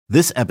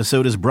This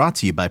episode is brought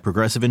to you by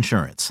Progressive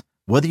Insurance.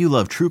 Whether you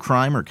love true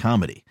crime or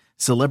comedy,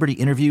 celebrity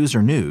interviews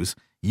or news,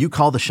 you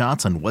call the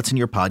shots on what's in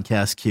your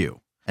podcast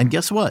queue. And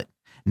guess what?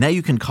 Now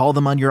you can call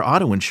them on your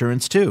auto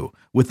insurance too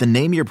with the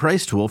Name Your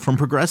Price tool from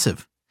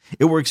Progressive.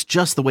 It works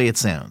just the way it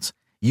sounds.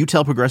 You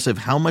tell Progressive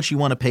how much you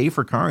want to pay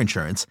for car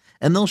insurance,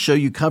 and they'll show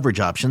you coverage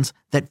options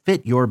that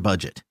fit your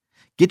budget.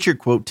 Get your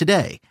quote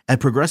today at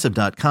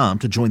Progressive.com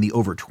to join the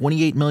over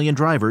 28 million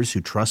drivers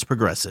who trust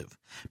Progressive.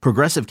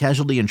 Progressive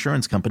Casualty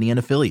Insurance Company and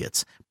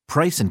Affiliates.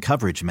 Price and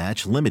coverage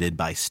match limited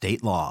by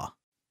state law.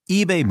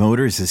 eBay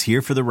Motors is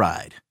here for the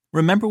ride.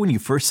 Remember when you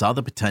first saw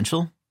the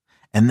potential?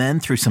 And then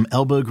through some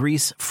elbow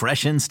grease,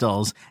 fresh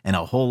installs, and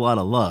a whole lot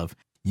of love,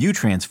 you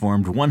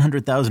transformed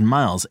 100,000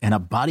 miles and a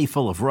body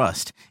full of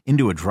rust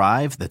into a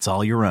drive that's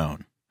all your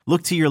own.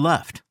 Look to your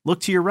left.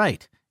 Look to your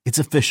right. It's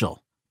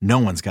official. No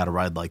one's got a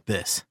ride like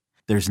this.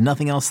 There's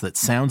nothing else that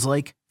sounds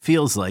like,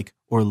 feels like,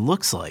 or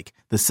looks like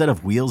the set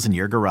of wheels in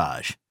your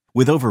garage.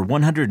 With over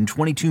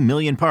 122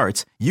 million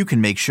parts, you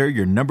can make sure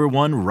your number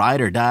one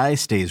ride or die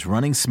stays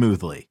running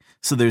smoothly.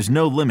 So there's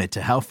no limit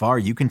to how far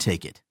you can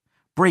take it.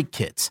 Brake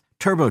kits,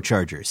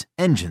 turbochargers,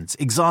 engines,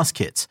 exhaust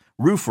kits,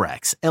 roof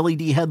racks,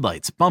 LED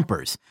headlights,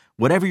 bumpers,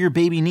 whatever your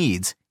baby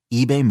needs,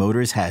 eBay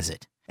Motors has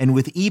it. And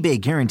with eBay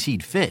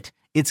Guaranteed Fit,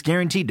 it's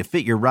guaranteed to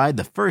fit your ride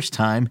the first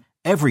time,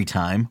 every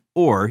time,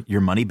 or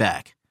your money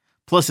back.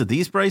 Plus at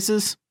these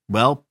prices,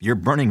 well, you're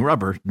burning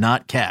rubber,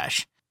 not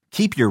cash.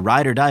 Keep your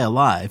ride or die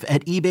alive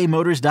at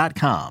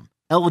ebaymotors.com.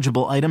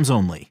 Eligible items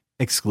only.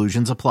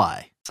 Exclusions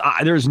apply.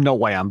 There's no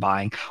way I'm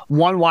buying.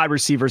 One wide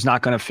receiver is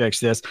not going to fix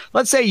this.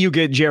 Let's say you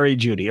get Jerry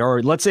Jeudy,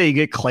 or let's say you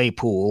get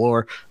Claypool,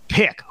 or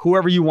pick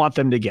whoever you want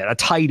them to get, a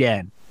tight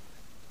end.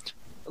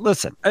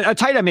 Listen, a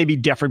tight end may be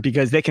different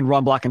because they can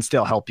run block and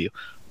still help you.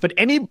 But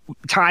any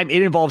time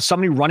it involves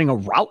somebody running a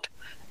route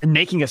and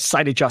making a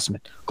slight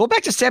adjustment, go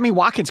back to Sammy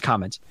Watkins'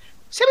 comments.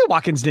 Sammy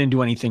Watkins didn't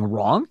do anything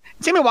wrong.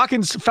 Sammy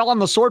Watkins fell on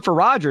the sword for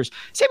Rodgers.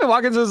 Sammy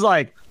Watkins is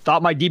like,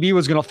 thought my DB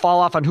was going to fall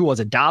off on who was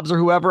it, Dobbs or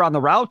whoever on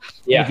the route.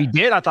 Yeah. And if he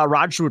did, I thought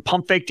Rodgers would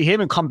pump fake to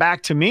him and come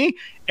back to me.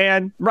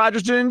 And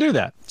Rodgers didn't do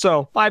that.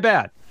 So my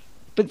bad.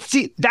 But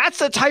see, that's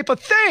the type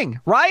of thing,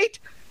 right?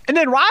 And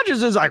then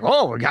Rodgers is like,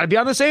 oh, we got to be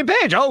on the same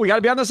page. Oh, we got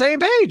to be on the same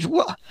page.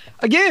 Well,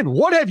 again,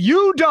 what have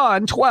you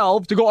done,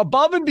 12, to go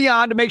above and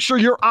beyond to make sure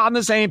you're on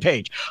the same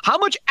page? How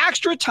much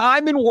extra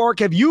time and work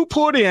have you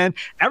put in?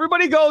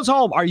 Everybody goes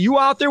home. Are you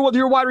out there with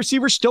your wide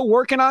receivers still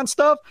working on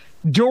stuff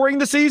during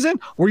the season?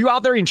 Were you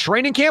out there in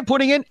training camp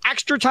putting in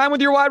extra time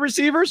with your wide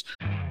receivers?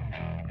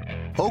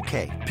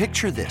 Okay,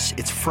 picture this.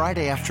 It's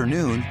Friday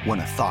afternoon when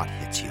a thought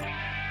hits you.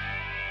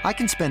 I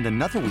can spend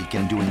another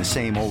weekend doing the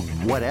same old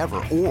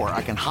whatever, or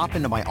I can hop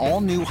into my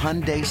all-new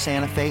Hyundai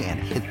Santa Fe and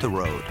hit the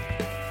road.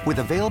 With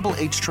available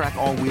H-Track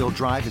all-wheel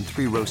drive and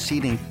 3-row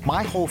seating,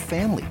 my whole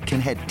family can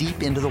head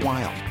deep into the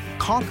wild.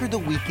 Conquer the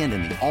weekend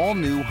in the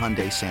all-new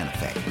Hyundai Santa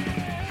Fe.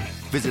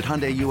 Visit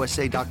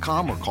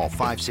HyundaiUSA.com or call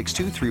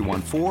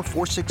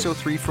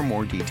 562-314-4603 for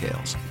more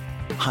details.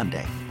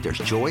 Hyundai, there's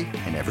joy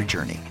in every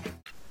journey.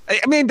 I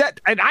mean,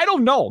 and I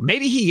don't know.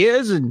 Maybe he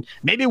is, and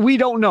maybe we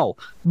don't know.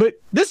 But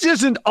this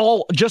isn't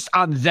all just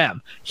on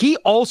them. He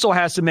also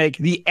has to make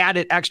the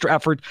added extra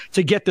effort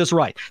to get this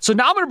right. So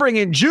now I'm going to bring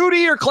in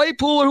Jeudy or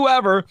Claypool or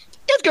whoever.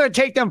 It's going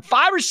to take them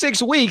 5 or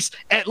 6 weeks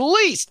at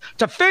least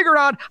to figure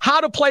out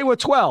how to play with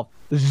 12.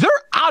 They're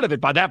out of it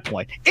by that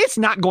point. It's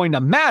not going to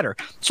matter.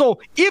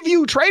 So if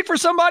you trade for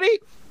somebody,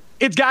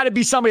 it's got to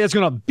be somebody that's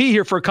going to be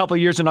here for a couple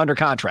of years and under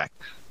contract.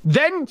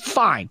 Then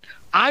fine.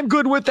 I'm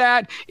good with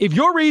that. If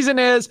your reason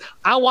is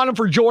I want him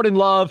for Jordan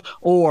Love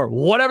or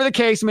whatever the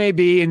case may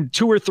be in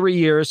 2 or 3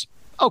 years,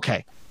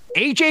 okay.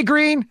 AJ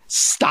Green,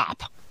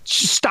 stop.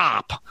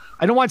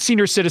 I don't want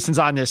senior citizens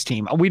on this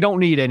team. We don't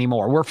need any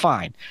more. We're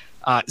fine.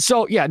 I'd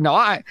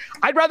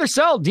rather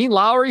sell Dean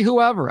Lowry,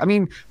 whoever. I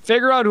mean,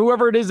 figure out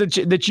whoever it is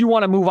that you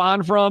want to move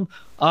on from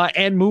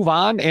and move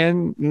on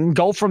and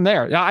go from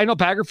there. Now, I know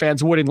Packer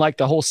fans wouldn't like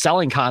the whole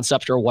selling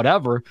concept or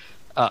whatever,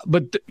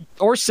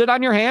 or sit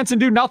on your hands and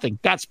do nothing.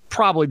 That's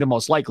probably the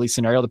most likely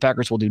scenario. The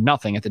Packers will do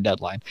nothing at the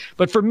deadline.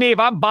 But for me, if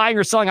I'm buying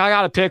or selling, I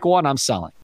got to pick one. I'm selling.